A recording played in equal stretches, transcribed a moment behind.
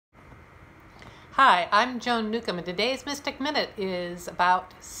Hi, I'm Joan Newcomb, and today's Mystic Minute is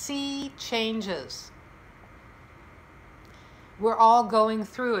about sea changes. We're all going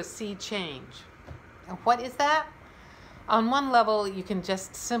through a sea change. And what is that? On one level, you can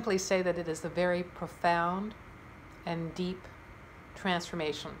just simply say that it is a very profound and deep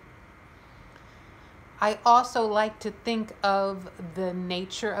transformation. I also like to think of the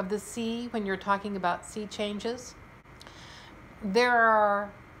nature of the sea when you're talking about sea changes. There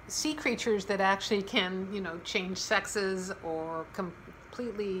are sea creatures that actually can, change sexes or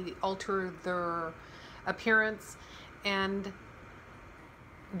completely alter their appearance. And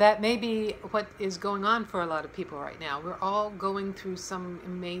that may be what is going on for a lot of people right now. We're all going through some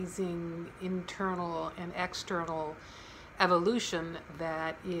amazing internal and external evolution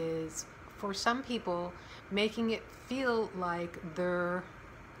that is, for some people, making it feel like their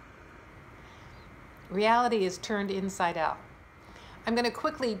reality is turned inside out. I'm going to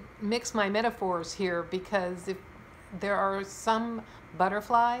quickly mix my metaphors here because if there are some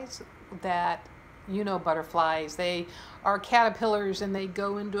butterflies that, butterflies, they are caterpillars and they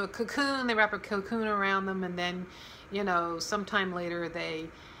go into a cocoon, they wrap a cocoon around them, and then, sometime later they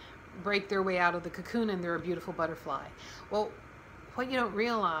break their way out of the cocoon and they're a beautiful butterfly. Well, what you don't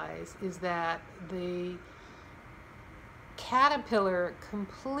realize is that the caterpillar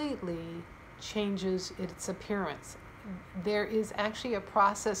completely changes its appearance. There is actually a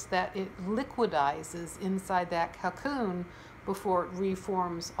process that it liquidizes inside that cocoon before it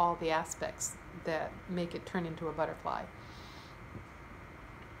reforms all the aspects that make it turn into a butterfly.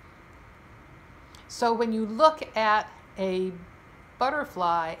 So when you look at a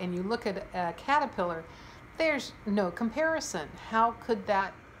butterfly and you look at a caterpillar, there's no comparison. How could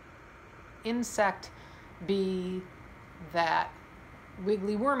that insect be that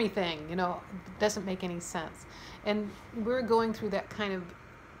wiggly wormy thing? It doesn't make any sense. And we're going through that kind of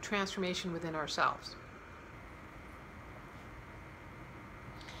transformation within ourselves.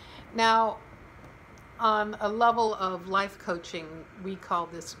 Now, on a level of life coaching, we call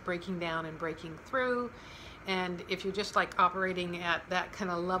this breaking down and breaking through. And if you're just like operating at that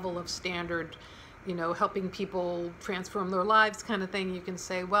kind of level of standard, helping people transform their lives kind of thing, you can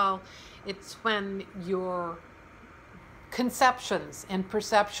say, well, it's when your conceptions and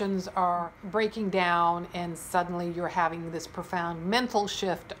perceptions are breaking down and suddenly you're having this profound mental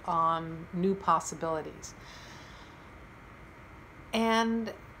shift on new possibilities.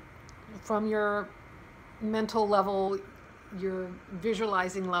 And from your mental level, your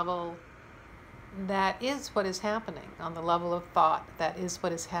visualizing level, that is what is happening. On the level of thought, that is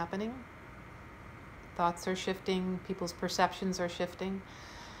what is happening. Thoughts are shifting, people's perceptions are shifting.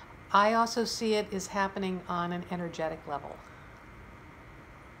 I also see it is happening on an energetic level.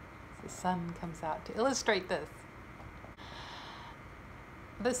 The sun comes out to illustrate this.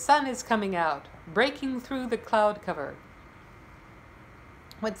 The sun is coming out, breaking through the cloud cover.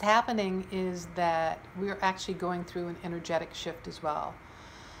 What's happening is that we're actually going through an energetic shift as well.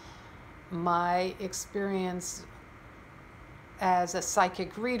 My experience as a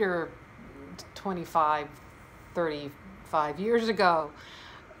psychic reader 25, 35 years ago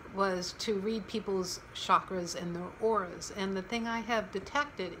was to read people's chakras and their auras. And the thing I have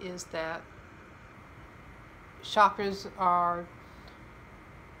detected is that chakras are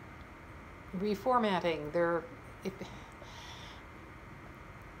reformatting.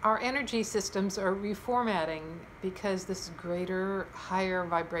 Our energy systems are reformatting because this greater, higher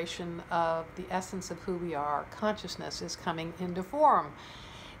vibration of the essence of who we are, consciousness, is coming into form.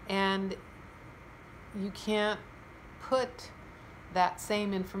 And you can't put that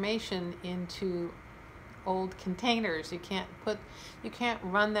same information into old containers. You can't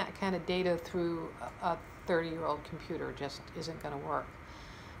run that kind of data through a 30-year-old computer. It just isn't going to work.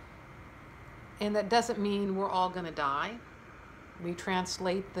 And that doesn't mean we're all going to die. We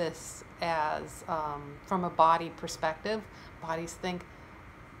translate this as from a body perspective. Bodies think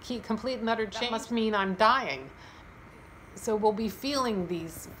complete and utter change must mean I'm dying. So we'll be feeling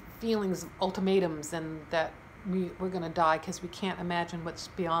these feelings of ultimatums and that we're going to die because we can't imagine what's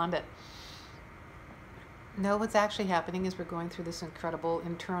beyond it. No, what's actually happening is we're going through this incredible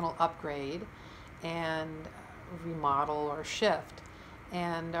internal upgrade and remodel or shift.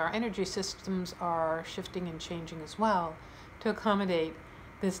 And our energy systems are shifting and changing as well to accommodate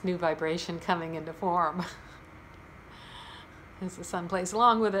this new vibration coming into form. As the sun plays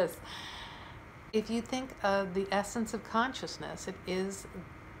along with us. If you think of the essence of consciousness, it is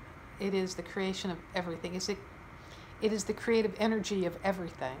the creation of everything. It is the creative energy of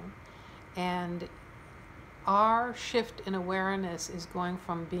everything. And our shift in awareness is going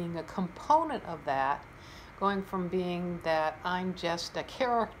from being a component of that, going from being that I'm just a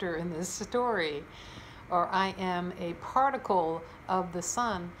character in this story, or I am a particle of the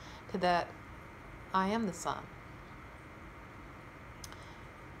sun, to that I am the sun.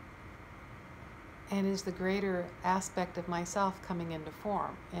 And is the greater aspect of myself coming into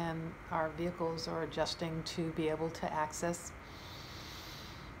form, and our vehicles are adjusting to be able to access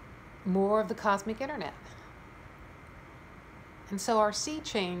more of the cosmic internet. And so our sea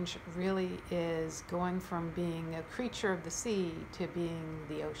change really is going from being a creature of the sea to being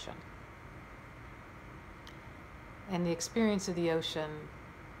the ocean. And the experience of the ocean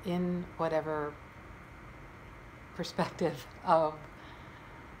in whatever perspective of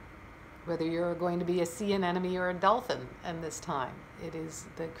whether you're going to be a sea anemone or a dolphin in this time. It is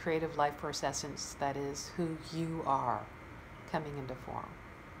the creative life force essence that is who you are coming into form.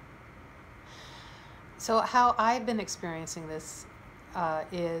 So how I've been experiencing this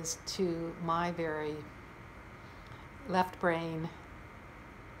is to my very left brain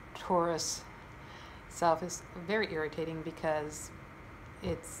Taurus self is very irritating, because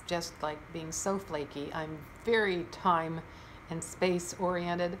it's just like being so flaky. I'm very time and space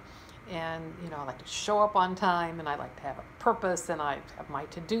oriented, and I like to show up on time, and I like to have a purpose, and I have my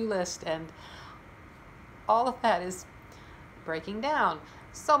to-do list, and all of that is breaking down.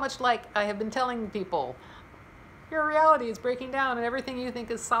 So much like I have been telling people, your reality is breaking down, and everything you think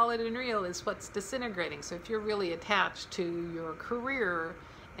is solid and real is what's disintegrating. So if you're really attached to your career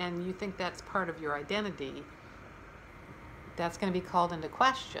and you think that's part of your identity, that's going to be called into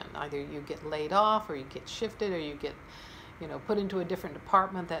question. Either you get laid off, or you get shifted, or you get put into a different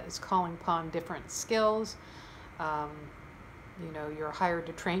department that is calling upon different skills. You're hired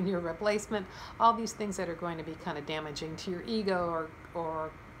to train your replacement. All these things that are going to be kind of damaging to your ego,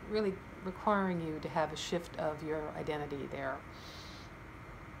 or really requiring you to have a shift of your identity there.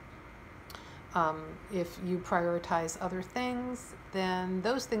 If you prioritize other things, then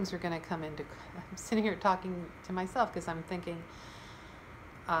those things are going to come into... I'm sitting here talking to myself because I'm thinking,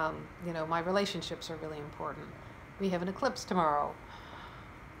 my relationships are really important. We have an eclipse tomorrow.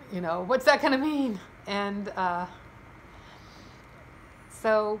 What's that going to mean? And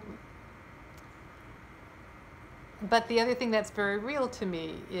but the other thing that's very real to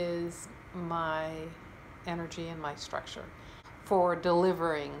me is my energy and my structure for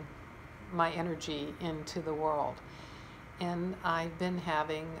delivering my energy into the world. And I've been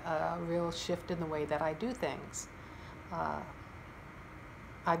having a real shift in the way that I do things.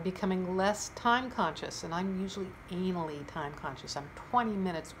 I'm becoming less time conscious, and I'm usually anally time conscious. I'm 20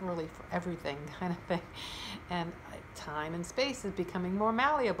 minutes early for everything, kind of thing. And time and space is becoming more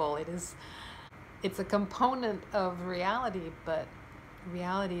malleable. It's a component of reality, but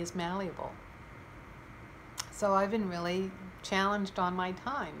reality is malleable. So I've been really challenged on my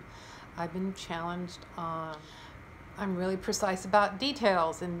time. I've been challenged on... I'm really precise about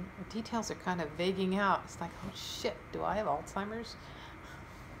details, and details are kind of vaguing out. It's like, oh shit, do I have Alzheimer's?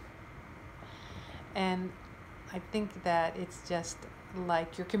 And I think that it's just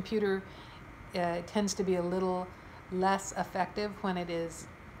like your computer tends to be a little less effective when it is,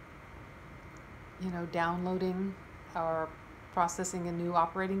 downloading or processing a new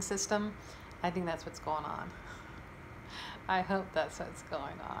operating system. I think that's what's going on. I hope that's what's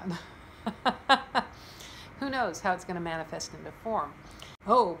going on. Who knows how it's going to manifest into form.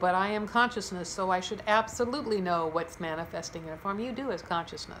 Oh, but I am consciousness, so I should absolutely know what's manifesting in a form. You do as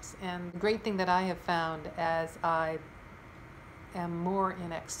consciousness. And the great thing that I have found as I am more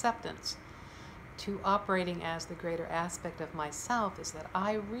in acceptance to operating as the greater aspect of myself is that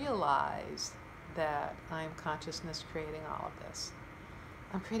I realize that I am consciousness creating all of this.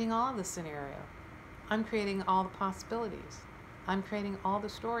 I'm creating all of the scenario. I'm creating all the possibilities. I'm creating all the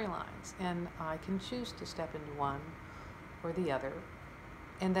storylines, and I can choose to step into one or the other.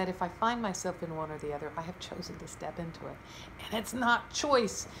 And that if I find myself in one or the other, I have chosen to step into it. And it's not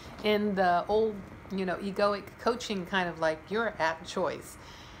choice in the old, egoic coaching kind of like you're at choice.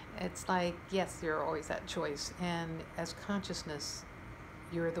 It's like, yes, you're always at choice. And as consciousness,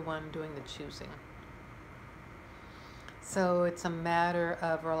 you're the one doing the choosing. So it's a matter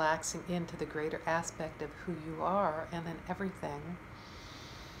of relaxing into the greater aspect of who you are, and then everything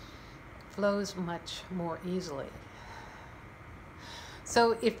flows much more easily.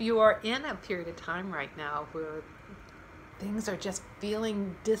 So if you are in a period of time right now where things are just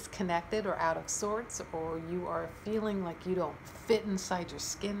feeling disconnected or out of sorts, or you are feeling like you don't fit inside your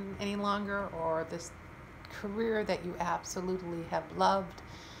skin any longer, or this career that you absolutely have loved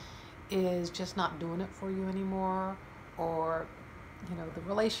is just not doing it for you anymore, or the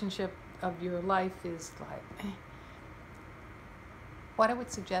relationship of your life is like, what I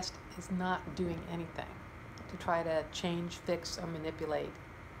would suggest is not doing anything. to try to change, fix, or manipulate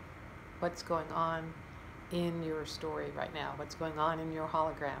what's going on in your story right now, what's going on in your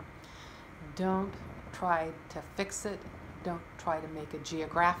hologram. Don't try to fix it. Don't try to make it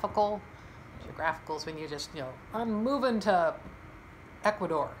geographical. Geographical is when you just, I'm moving to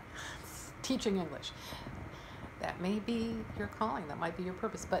Ecuador, teaching English. That may be your calling, that might be your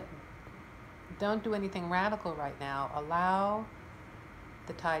purpose, but don't do anything radical right now. Allow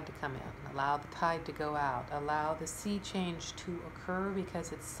the tide to come in, allow the tide to go out, allow the sea change to occur,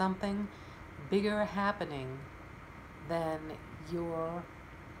 because it's something bigger happening than your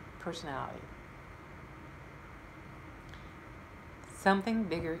personality. Something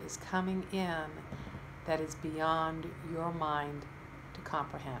bigger is coming in that is beyond your mind to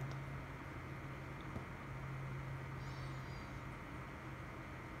comprehend.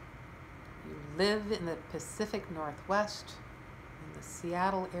 You live in the Pacific Northwest, in the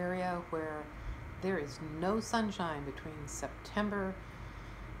Seattle area, where there is no sunshine between September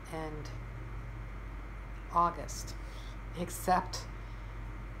and August, except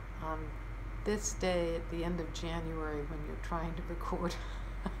on this day at the end of January when you're trying to record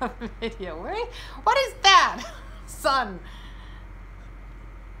a video. What is that? Sun.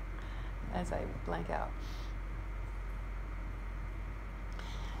 As I blank out.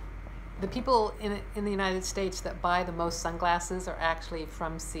 The people in the United States that buy the most sunglasses are actually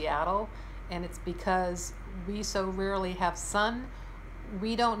from Seattle, and it's because we so rarely have sun.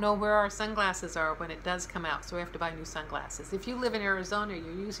 We don't know where our sunglasses are when it does come out, so we have to buy new sunglasses. If you live in Arizona,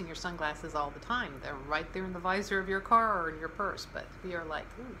 you're using your sunglasses all the time. They're right there in the visor of your car or in your purse, but we are like,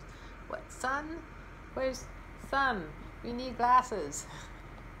 ooh, what, sun? Where's sun? We need glasses.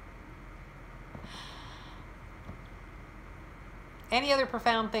 Any other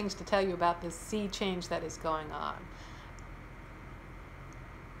profound things to tell you about this sea change that is going on?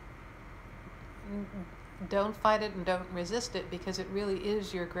 Don't fight it and don't resist it, because it really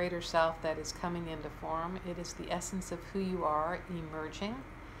is your greater self that is coming into form. It is the essence of who you are emerging.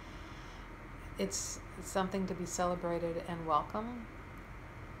 It's something to be celebrated and welcome.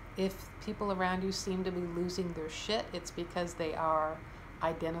 If people around you seem to be losing their shit, it's because they are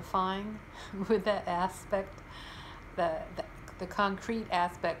identifying with that aspect, the concrete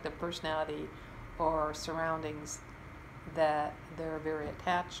aspect of personality or surroundings that they're very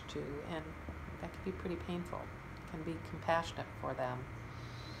attached to, and that can be pretty painful. It can be compassionate for them.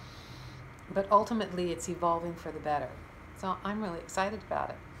 But ultimately, it's evolving for the better. So I'm really excited about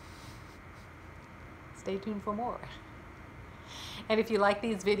it. Stay tuned for more. And if you like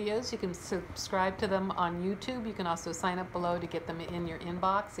these videos, you can subscribe to them on YouTube. You can also sign up below to get them in your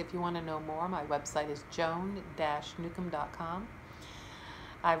inbox. If you want to know more, my website is joan-newcomb.com.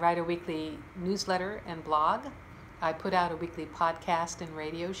 I write a weekly newsletter and blog. I put out a weekly podcast and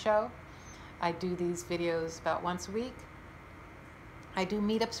radio show. I do these videos about once a week. I do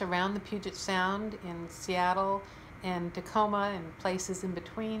meetups around the Puget Sound in Seattle and Tacoma and places in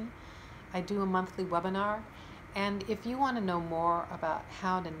between. I do a monthly webinar. And if you want to know more about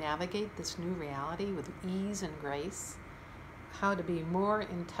how to navigate this new reality with ease and grace, how to be more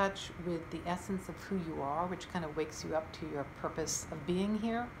in touch with the essence of who you are, which kind of wakes you up to your purpose of being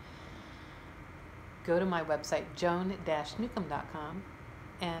here, go to my website, joan-newcomb.com,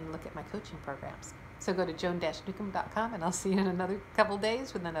 and look at my coaching programs. So go to joan-newcomb.com, and I'll see you in another couple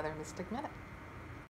days with another Mystic Minute.